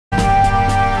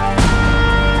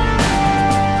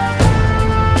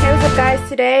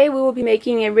today we will be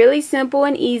making a really simple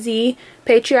and easy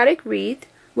patriotic wreath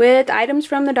with items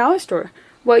from the dollar store.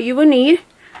 What you will need: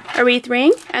 a wreath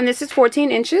ring, and this is 14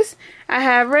 inches. I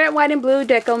have red, white, and blue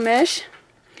deco mesh.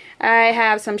 I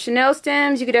have some Chanel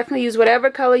stems. You could definitely use whatever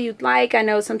color you'd like. I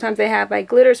know sometimes they have like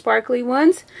glitter sparkly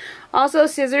ones. Also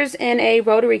scissors and a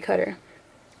rotary cutter.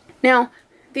 Now,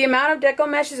 the amount of deco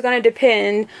mesh is going to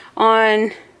depend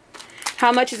on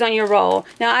how much is on your roll.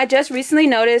 Now, I just recently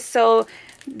noticed, so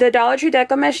the Dollar Tree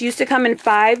deco mesh used to come in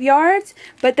 5 yards,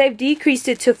 but they've decreased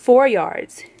it to 4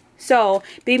 yards. So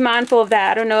be mindful of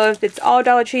that. I don't know if it's all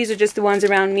Dollar Trees or just the ones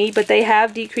around me, but they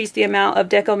have decreased the amount of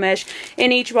deco mesh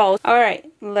in each roll.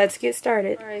 Alright, let's get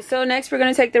started. Alright, so next we're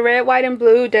going to take the red, white, and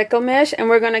blue deco mesh and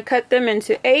we're going to cut them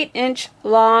into 8-inch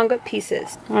long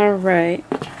pieces. Alright.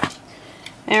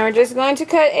 And we're just going to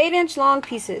cut 8-inch long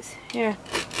pieces. Here.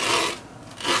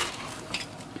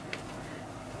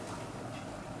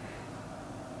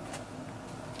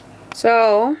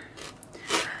 So,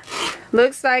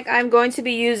 looks like I'm going to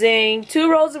be using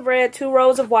 2 rolls of red, 2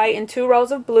 rolls of white, and 2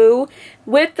 rolls of blue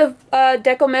with the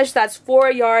deco mesh that's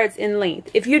 4 yards in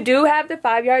length. If you do have the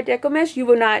 5-yard deco mesh, you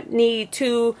will not need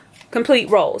 2 complete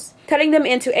rolls. Cutting them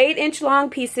into 8-inch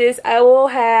long pieces, I will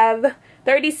have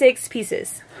 36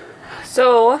 pieces.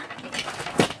 So,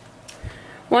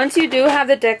 once you do have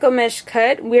the deco mesh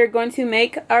cut, we're going to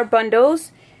make our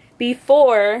bundles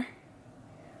before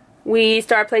we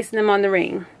start placing them on the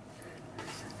ring.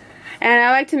 And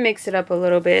I like to mix it up a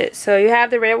little bit. So you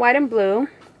have the red, white, and blue.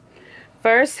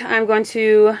 First, I'm going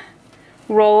to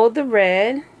roll the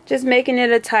red, just making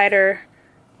it a tighter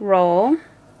roll.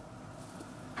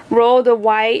 Roll the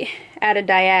white at a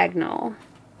diagonal.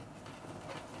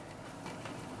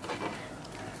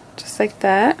 Just like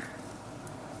that.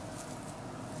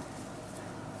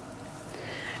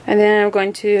 And then I'm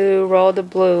going to roll the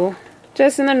blue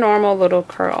just in a normal little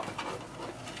curl.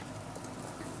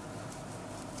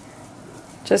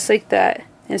 Just like that.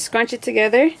 And scrunch it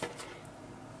together.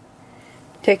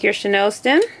 Take your Chanel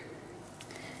stem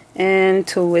and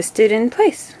twist it in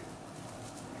place.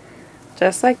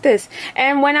 Just like this.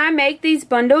 And when I make these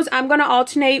bundles, I'm going to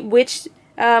alternate which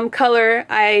color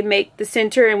I make the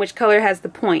center and which color has the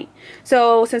point.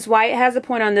 So since white has a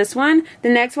point on this one, the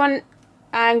next one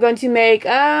I'm going to make,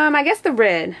 I guess the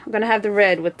red. I'm going to have the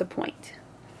red with the point.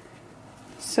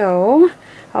 So,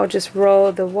 I'll just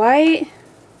roll the white.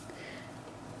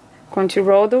 I'm going to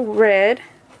roll the red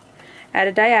at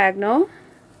a diagonal.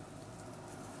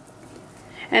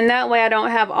 And that way I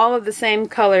don't have all of the same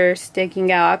color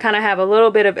sticking out. I kind of have a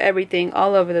little bit of everything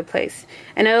all over the place.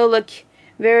 And it'll look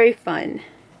very fun.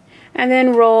 And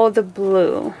then roll the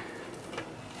blue.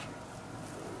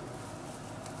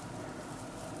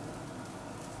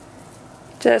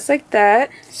 Just like that.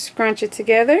 Scrunch it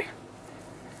together.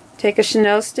 Take a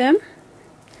Chanel stem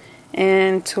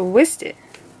and twist it.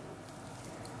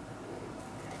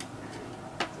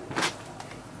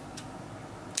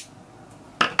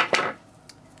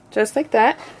 Just like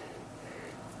that.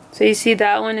 So you see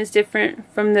that one is different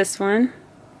from this one.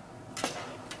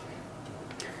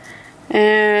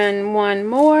 And one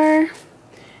more.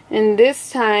 And this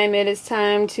time it is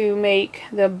time to make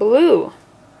the blue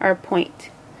our point.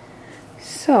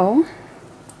 So,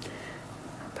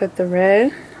 put the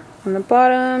red on the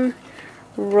bottom,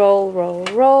 roll, roll,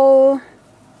 roll.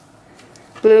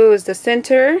 Blue is the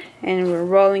center, and we're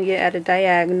rolling it at a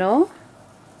diagonal.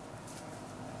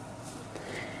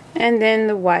 And then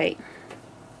the white.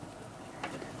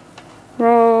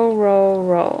 Roll, roll,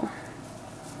 roll.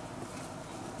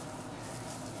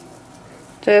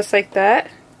 Just like that.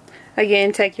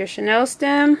 Again, take your Chanel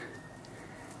stem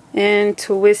and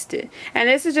twist it. And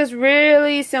this is just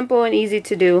really simple and easy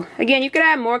to do. Again, you could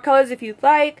add more colors if you'd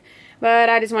like, but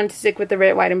I just wanted to stick with the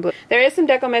red, white, and blue. There is some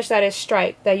deco mesh that is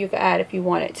striped that you could add if you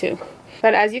wanted to.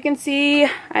 But as you can see,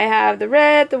 I have the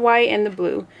red, the white, and the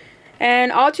blue.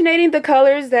 And alternating the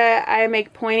colors that I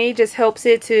make pointy just helps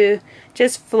it to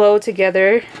just flow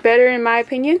together better, in my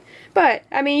opinion. But,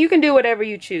 I mean, you can do whatever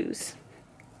you choose.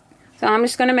 So I'm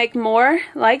just going to make more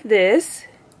like this.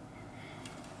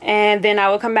 And then I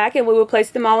will come back and we will place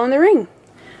them all on the ring.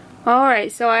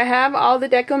 Alright, so I have all the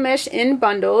deco mesh in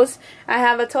bundles. I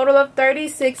have a total of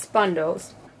 36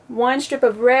 bundles. 1 strip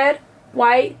of red,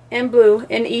 white, and blue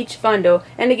in each bundle.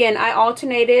 And again, I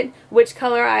alternated which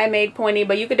color I made pointy,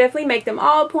 but you could definitely make them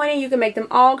all pointy. You can make them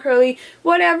all curly,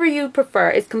 whatever you prefer.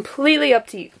 It's completely up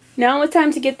to you. Now it's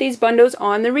time to get these bundles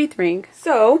on the wreath ring.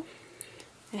 So,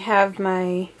 I have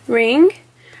my ring,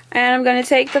 and I'm going to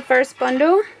take the first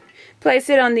bundle,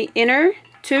 place it on the inner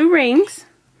 2 rings.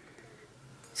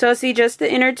 So see just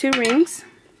the inner 2 rings.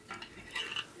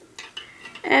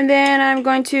 And then I'm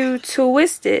going to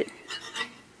twist it.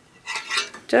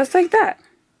 Just like that.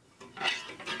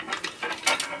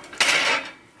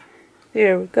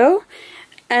 There we go.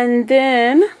 And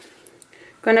then I'm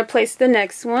going to place the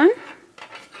next one.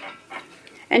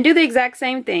 And do the exact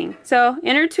same thing. So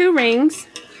enter 2 rings.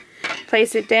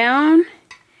 Place it down.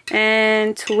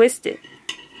 And twist it.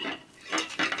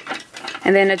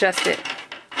 And then adjust it.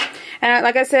 And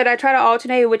like I said, I try to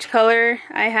alternate which color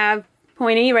I have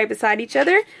pointy right beside each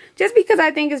other. Just because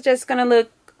I think it's just going to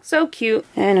look so cute.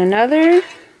 And another.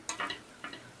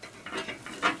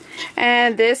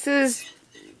 And this is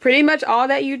pretty much all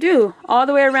that you do. All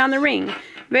the way around the ring.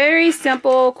 Very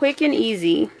simple, quick and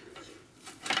easy.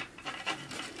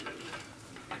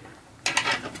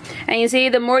 And you see,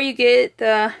 the more you get,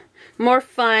 the more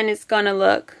fun it's going to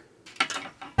look.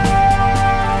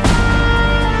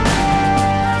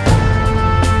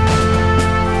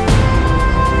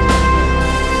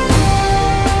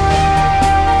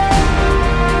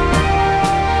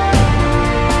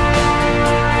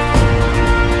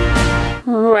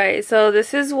 Alright, so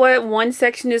this is what one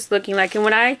section is looking like. And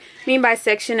what I mean by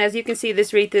section, as you can see,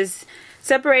 this wreath is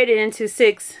separated into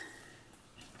 6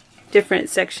 different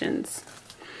sections.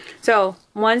 So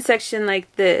one section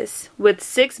like this with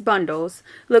 6 bundles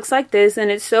looks like this, and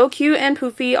it's so cute and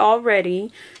poofy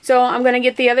already. So I'm going to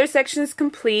get the other sections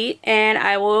complete and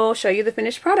I will show you the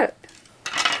finished product.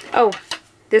 Oh,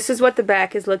 this is what the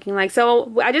back is looking like.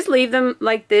 So I just leave them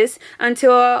like this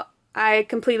until I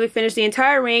completely finish the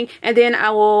entire ring, and then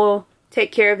I will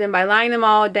take care of them by lying them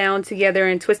all down together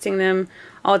and twisting them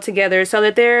all together so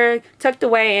that they're tucked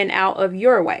away and out of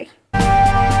your way.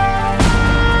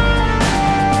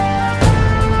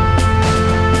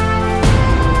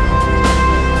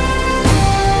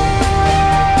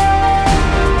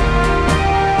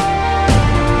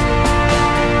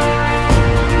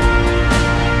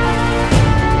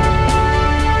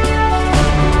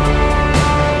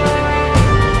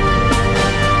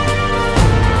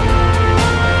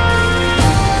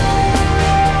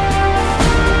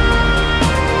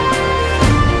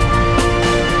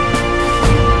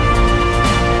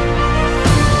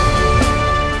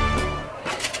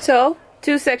 So,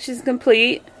 2 sections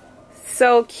complete.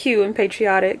 So cute and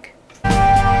patriotic.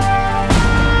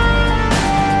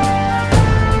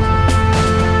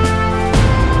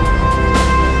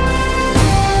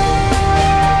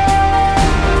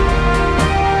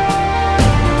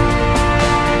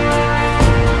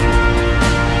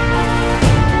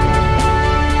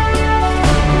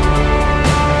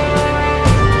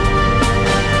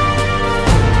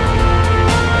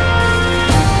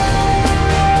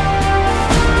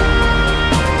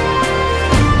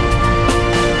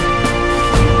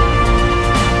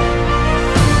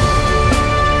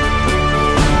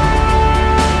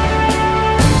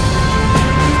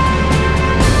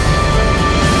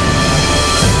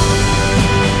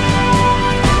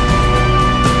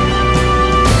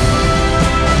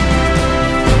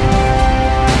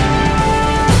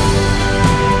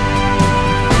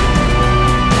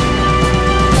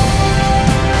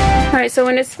 So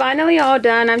when it's finally all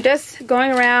done, I'm just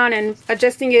going around and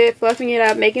adjusting it, fluffing it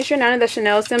up, making sure none of the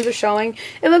Chanel stems are showing.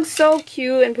 It looks so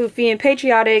cute and poofy and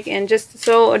patriotic and just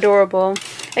so adorable.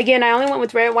 Again, I only went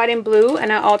with red, white, and blue,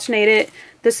 and I alternated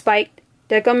the spiked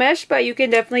Deco mesh, but you can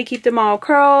definitely keep them all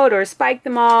curled or spike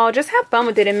them all. Just have fun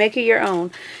with it and make it your own.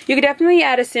 You could definitely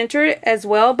add a center as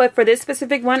well, but for this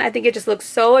specific one, I think it just looks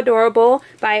so adorable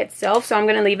by itself, so I'm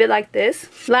going to leave it like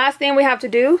this. Last thing we have to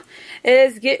do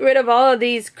is get rid of all of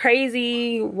these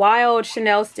crazy, wild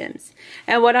Chanel stems.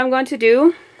 And what I'm going to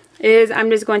do is I'm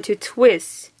just going to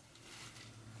twist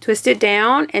it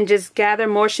down and just gather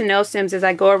more Chanel stems as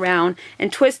I go around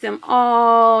and twist them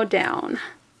all down.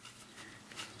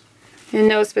 In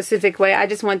no specific way. I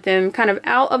just want them kind of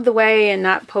out of the way and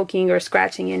not poking or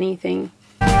scratching anything.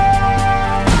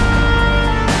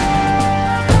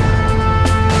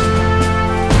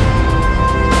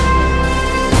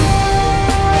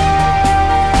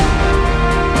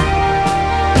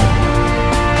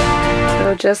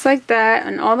 So just like that,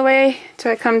 and all the way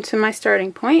till I come to my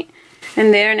starting point.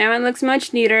 And there, now it looks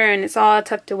much neater and it's all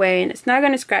tucked away and it's not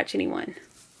going to scratch anyone.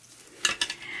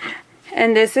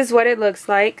 And this is what it looks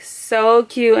like. So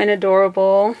cute and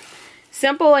adorable.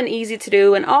 Simple and easy to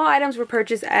do. And all items were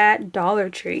purchased at Dollar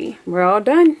Tree. We're all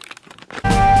done.